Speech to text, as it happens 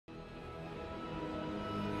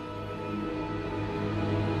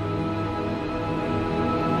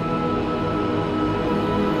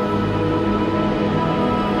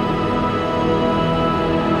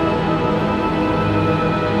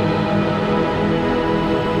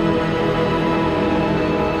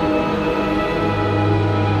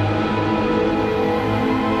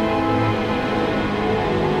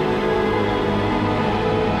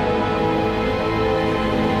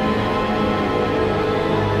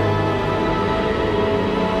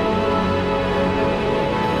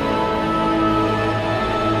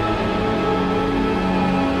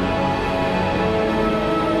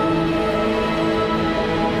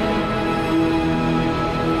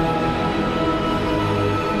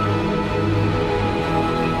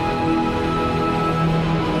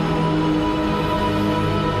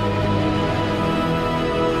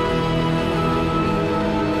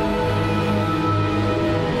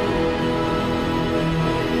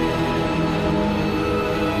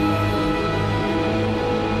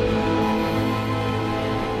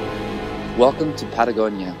Welcome to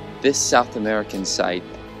Patagonia. This South American site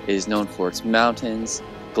is known for its mountains,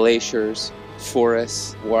 glaciers,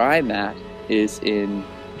 forests. Where I'm at is in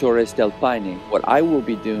Torres Del Paine. What I will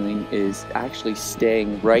be doing is actually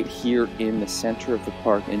staying right here in the center of the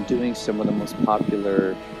park and doing some of the most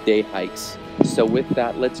popular day hikes. So with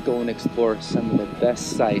that, let's go and explore some of the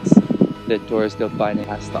best sites that Torres Del Paine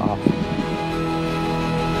has to offer.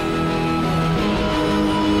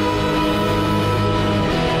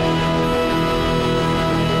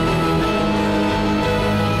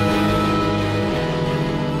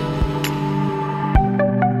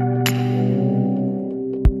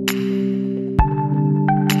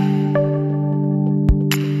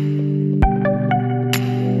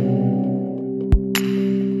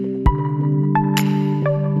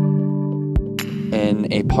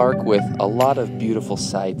 In a park with a lot of beautiful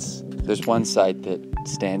sights, there's one site that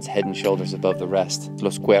stands head and shoulders above the rest,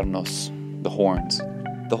 Los Cuernos, the horns.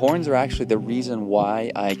 The horns are actually the reason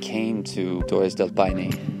why I came to Torres del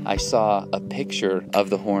Paine. I saw a picture of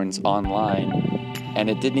the horns online and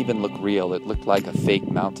it didn't even look real. It looked like a fake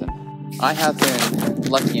mountain. I have been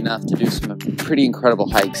lucky enough to do some pretty incredible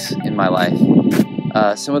hikes in my life.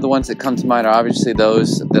 Some of the ones that come to mind are obviously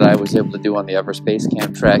those that I was able to do on the Everest Base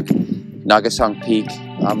Camp trek, Nagasong Peak,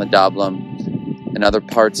 Amadablam, and other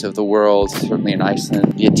parts of the world, certainly in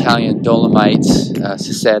Iceland, the Italian Dolomites,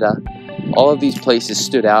 Sicera. All of these places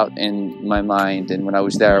stood out in my mind, and when I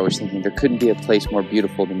was there I was thinking there couldn't be a place more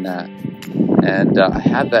beautiful than that. And I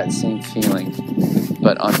have that same feeling,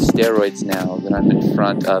 but on steroids now that I'm in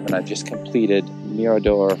front of, and I've just completed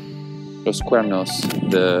Mirador Los Cuernos,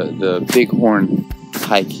 the Bighorn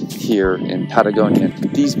hike here in Patagonia.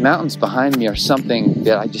 These mountains behind me are something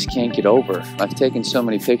that I just can't get over. I've taken so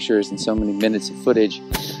many pictures and so many minutes of footage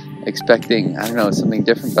expecting, I don't know, something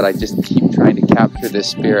different, but I just keep trying to capture this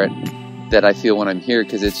spirit that I feel when I'm here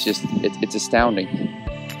because it's astounding.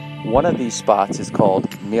 One of these spots is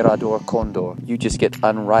called Mirador Condor. You just get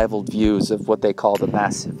unrivaled views of what they call the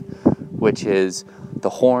Massive, which is the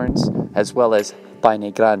horns as well as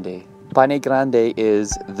Paine Grande. Paine Grande is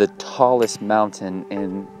the tallest mountain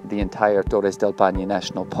in the entire Torres del Paine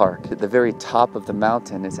National Park. At the very top of the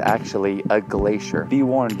mountain is actually a glacier. Be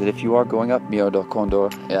warned that if you are going up Mirador Condor,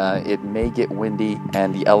 it may get windy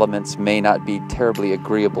and the elements may not be terribly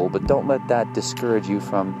agreeable, but don't let that discourage you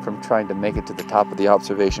from trying to make it to the top of the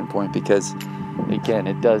observation point, because again,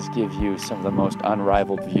 it does give you some of the most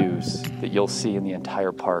unrivaled views that you'll see in the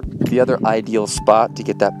entire park. The other ideal spot to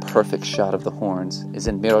get that perfect shot of the horns is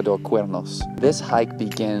in Mirador Cuernos. This hike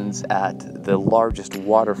begins at the largest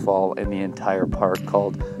waterfall in the entire park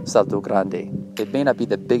called Salto Grande. It may not be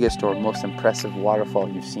the biggest or most impressive waterfall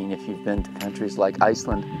you've seen if you've been to countries like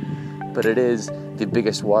Iceland, but it is the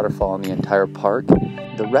biggest waterfall in the entire park.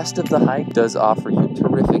 The rest of the hike does offer you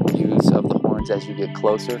terrific views of the horns as you get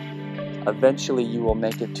closer. Eventually you will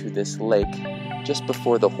make it to this lake just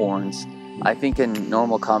before the horns. I think in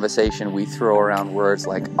normal conversation we throw around words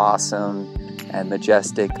like awesome and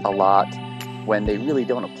majestic a lot when they really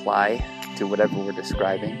don't apply to whatever we're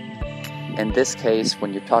describing. In this case,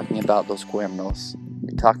 when you're talking about Los Cuernos,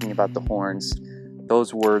 you're talking about the horns,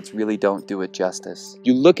 those words really don't do it justice.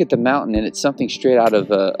 You look at the mountain and it's something straight out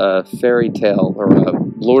of a fairy tale or a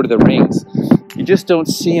Lord of the Rings. You just don't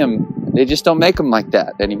see them. They just don't make them like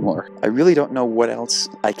that anymore. I really don't know what else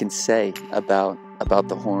I can say about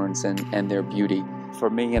the horns and their beauty. For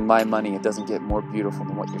me and my money, it doesn't get more beautiful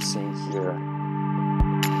than what you're seeing here.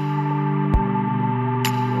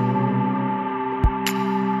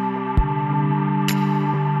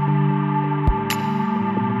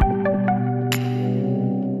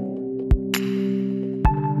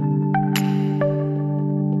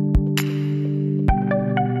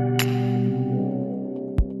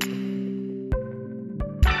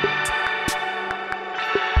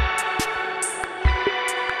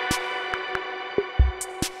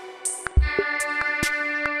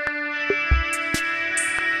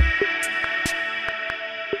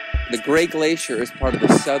 The Great Glacier is part of the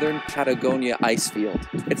southern Patagonia ice field.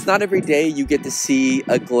 It's not every day you get to see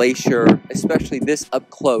a glacier, especially this up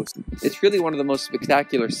close. It's really one of the most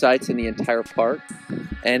spectacular sights in the entire park,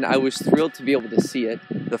 and I was thrilled to be able to see it.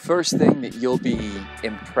 The first thing that you'll be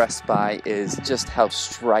impressed by is just how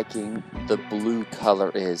striking the blue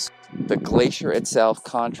color is. The glacier itself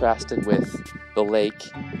contrasted with the lake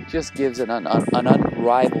just gives an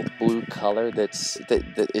unrivaled blue color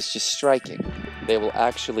that is just striking. They will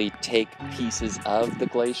actually take pieces of the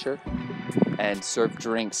glacier and serve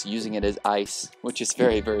drinks using it as ice, which is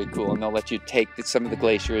very, very cool. And they'll let you take some of the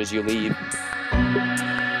glacier as you leave.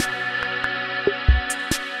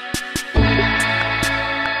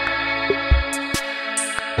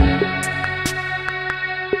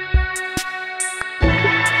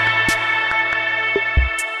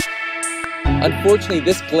 Unfortunately,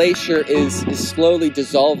 this glacier is slowly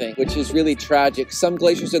dissolving, which is really tragic. Some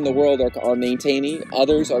glaciers in the world are maintaining,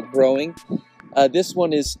 others are growing. This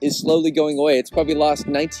one is slowly going away. It's probably lost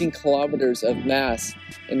 19 kilometers of mass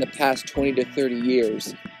in the past 20 to 30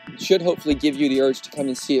 years. It should hopefully give you the urge to come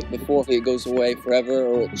and see it before it goes away forever,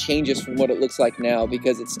 or it changes from what it looks like now,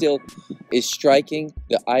 because it still is striking.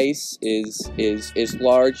 The ice is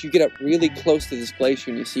large. You get up really close to this glacier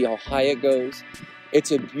and you see how high it goes.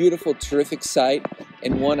 It's a beautiful, terrific sight,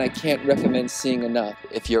 and one I can't recommend seeing enough.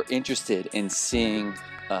 If you're interested in seeing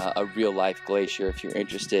a real-life glacier, if you're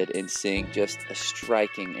interested in seeing just a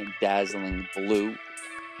striking and dazzling blue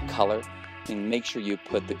color, then make sure you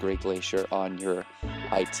put the Great Glacier on your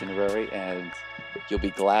itinerary, and you'll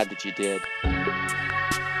be glad that you did.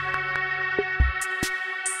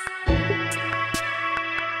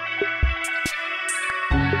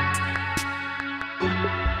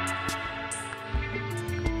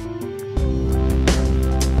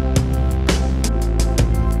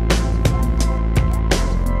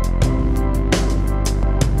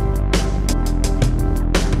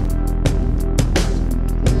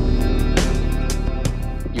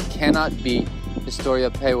 Cannot beat Historia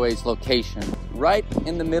Peiwe's location. Right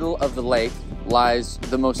in the middle of the lake lies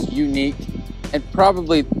the most unique and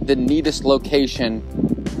probably the neatest location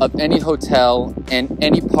of any hotel in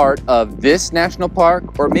any part of this national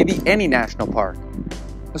park, or maybe any national park.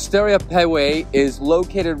 Historia Peiwe is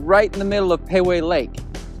located right in the middle of Peiwe Lake,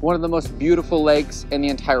 one of the most beautiful lakes in the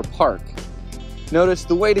entire park. Notice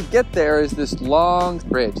the way to get there is this long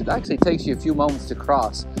bridge. It actually takes you a few moments to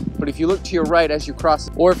cross, but if you look to your right as you cross,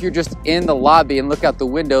 or if you're just in the lobby and look out the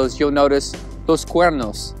windows, you'll notice Los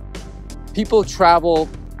Cuernos. People travel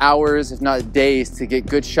hours, if not days, to get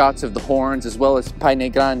good shots of the horns, as well as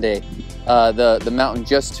Paine Grande, the mountain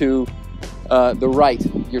just to the right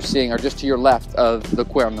you're seeing, or just to your left of the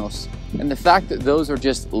Cuernos. And the fact that those are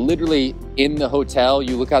just literally in the hotel,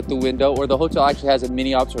 you look out the window, or the hotel actually has a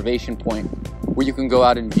mini observation point where you can go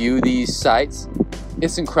out and view these sites.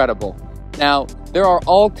 It's incredible. Now, there are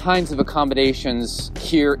all kinds of accommodations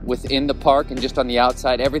here within the park and just on the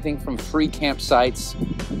outside, everything from free campsites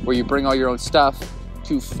where you bring all your own stuff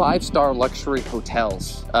to 5-star luxury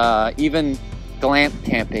hotels, even glamp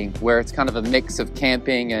camping, where it's kind of a mix of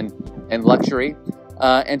camping and luxury.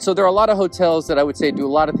 And so there are a lot of hotels that I would say do a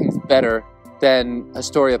lot of things better than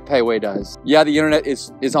Historia Peiwe does. Yeah, the internet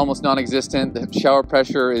is almost non-existent. The shower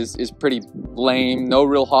pressure is pretty lame, no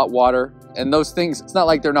real hot water. And those things, it's not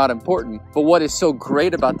like they're not important. But what is so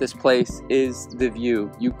great about this place is the view.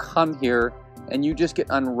 You come here and you just get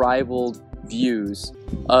unrivaled views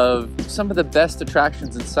of some of the best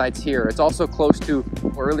attractions and sites here. It's also close to,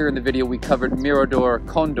 earlier in the video we covered Mirador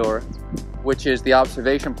Condor, which is the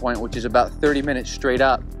observation point, which is about 30 minutes straight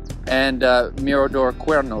up, and Mirador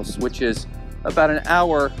Cuernos, which is about an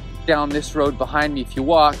hour down this road behind me if you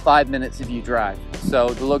walk, 5 minutes if you drive. So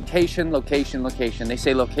the location. They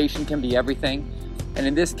say location can be everything, and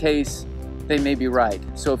in this case, they may be right.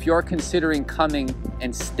 So if you're considering coming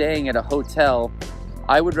and staying at a hotel,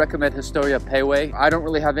 I would recommend Historia Peiwe. I don't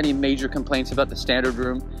really have any major complaints about the standard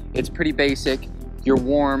room. It's pretty basic. You're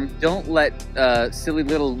warm. Don't let silly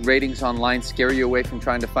little ratings online scare you away from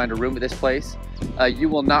trying to find a room at this place. You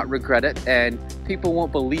will not regret it, and people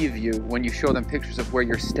won't believe you when you show them pictures of where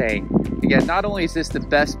you're staying. Again, not only is this the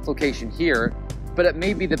best location here, but it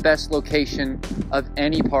may be the best location of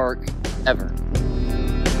any park ever.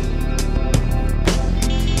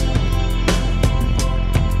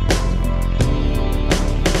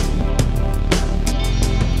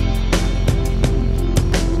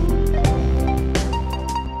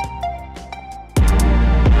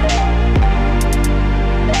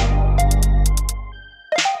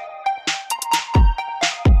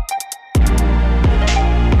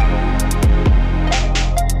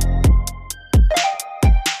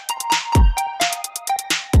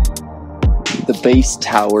 The Base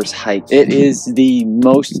Towers hike. It is the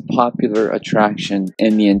most popular attraction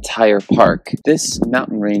in the entire park. This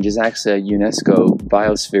mountain range is actually a UNESCO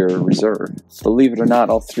Biosphere Reserve. Believe it or not,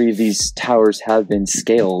 all 3 of these towers have been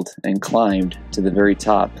scaled and climbed to the very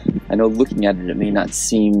top. I know looking at it, it may not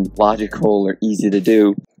seem logical or easy to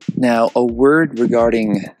do. Now, a word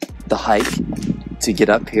regarding the hike to get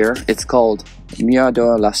up here. It's called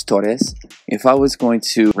Mirador Las Torres. If I was going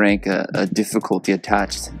to rank a difficulty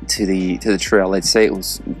attached to the trail, I'd say it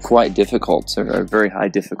was quite difficult, or a very high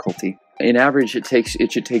difficulty. In average, it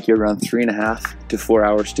should take you around 3.5 to 4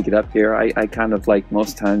 hours to get up here. I kind of, like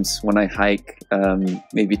most times when I hike,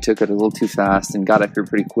 maybe took it a little too fast and got up here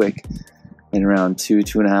pretty quick in around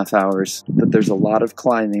 2.5 hours. But there's a lot of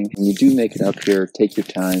climbing, and you do make it up here. Take your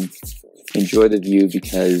time. enjoy the view,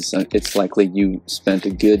 because it's likely you spent a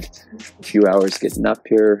good few hours getting up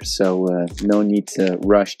here, so no need to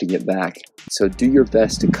rush to get back. So do your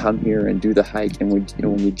best to come here and do the hike, and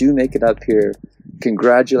when you do make it up here,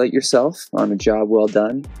 congratulate yourself on a job well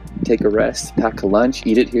done. Take a rest, pack a lunch,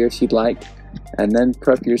 eat it here if you'd like, and then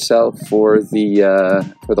prep yourself for the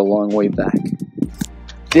long way back.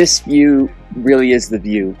 This view really is the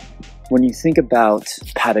view. When you think about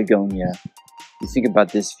Patagonia, you think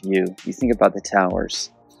about this view, you think about the towers.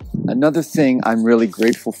 Another thing I'm really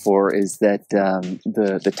grateful for is that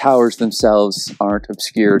the towers themselves aren't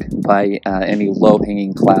obscured by any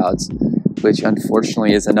low-hanging clouds, which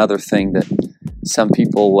unfortunately is another thing that some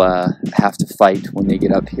people have to fight when they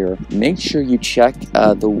get up here. Make sure you check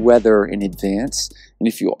the weather in advance. And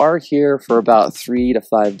if you are here for about 3 to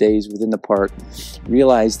 5 days within the park,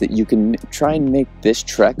 realize that you can try and make this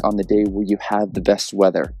trek on the day where you have the best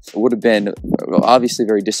weather. It would have been obviously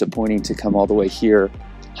very disappointing to come all the way here,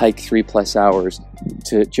 hike 3+ hours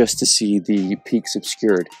just to see the peaks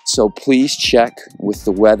obscured. So please check with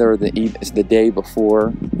the weather the day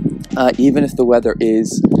before. Even if the weather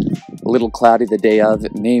is a little cloudy the day of,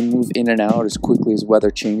 it may move in and out as quickly as weather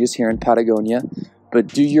changes here in Patagonia. But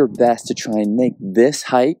do your best to try and make this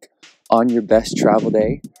hike on your best travel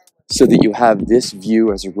day so that you have this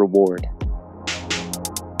view as a reward.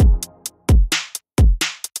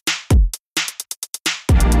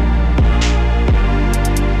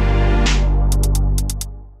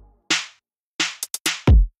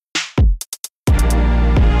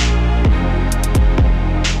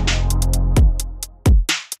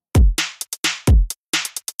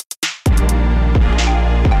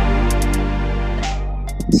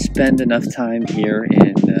 Spend enough time here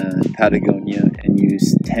in Patagonia and you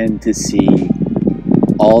tend to see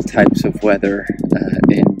all types of weather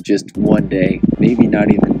in just one day. Maybe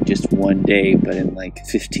not even just one day, but in like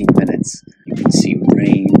 15 minutes. You can see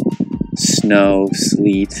rain, snow,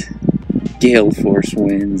 sleet, gale force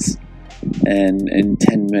winds, and in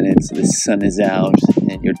 10 minutes the sun is out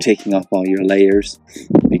and you're taking off all your layers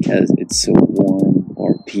because it's so warm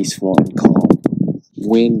or peaceful and calm.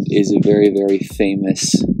 Wind is a very, very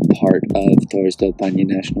famous part of Torres Del Paine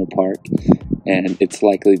National Park, and it's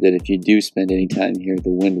likely that if you do spend any time here, the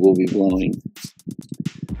wind will be blowing.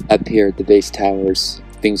 Up here at the base towers,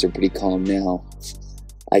 things are pretty calm now.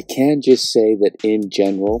 I can just say that in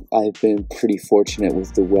general, I've been pretty fortunate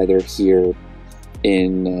with the weather here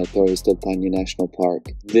in Torres Del Paine National Park.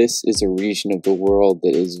 This is a region of the world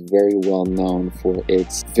that is very well known for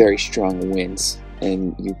its very strong winds.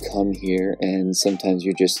 And you come here and sometimes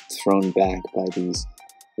you're just thrown back by these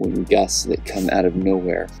wind gusts that come out of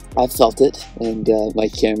nowhere. I've felt it, and my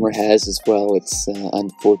camera has as well. It's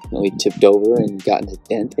unfortunately tipped over and gotten a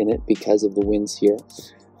dent in it because of the winds here.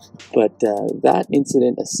 But that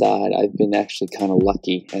incident aside, I've been actually kind of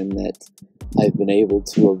lucky in that I've been able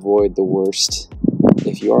to avoid the worst.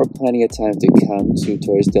 If you are planning a time to come to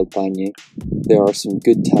Torres del Paine, there are some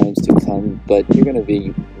good times to come, but you're going to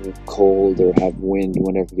be cold or have wind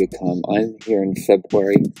whenever you come. I'm here in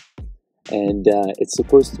February, and it's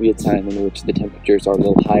supposed to be a time in which the temperatures are a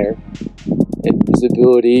little higher, and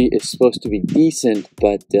visibility is supposed to be decent,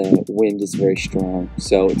 but wind is very strong.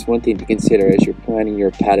 So it's one thing to consider as you're planning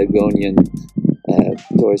your Patagonian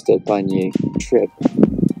Torres del Paine trip.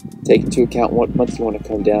 Take into account what month you want to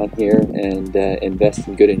come down here, and invest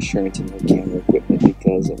in good insurance in your camera equipment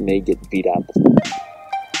because it may get beat up.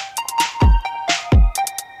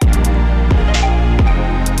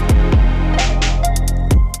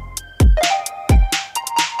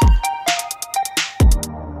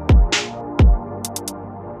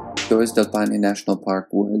 Torres del Paine National Park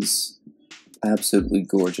was absolutely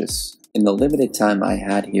gorgeous. In the limited time I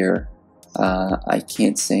had here, I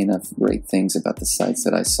can't say enough great things about the sights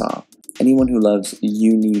that I saw. Anyone who loves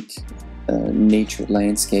unique nature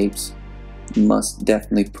landscapes must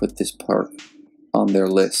definitely put this park on their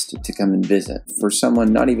list to come and visit. For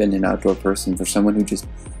someone, not even an outdoor person, for someone who just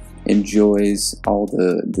enjoys all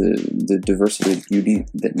the diversity of beauty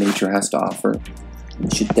that nature has to offer, you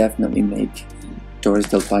should definitely make Torres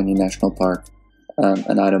del Paine National Park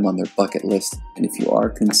an item on their bucket list. And if you are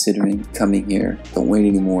considering coming here, don't wait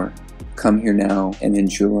anymore. Come here now and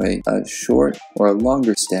enjoy a short or a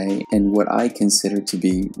longer stay in what I consider to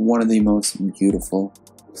be one of the most beautiful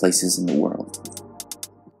places in the world.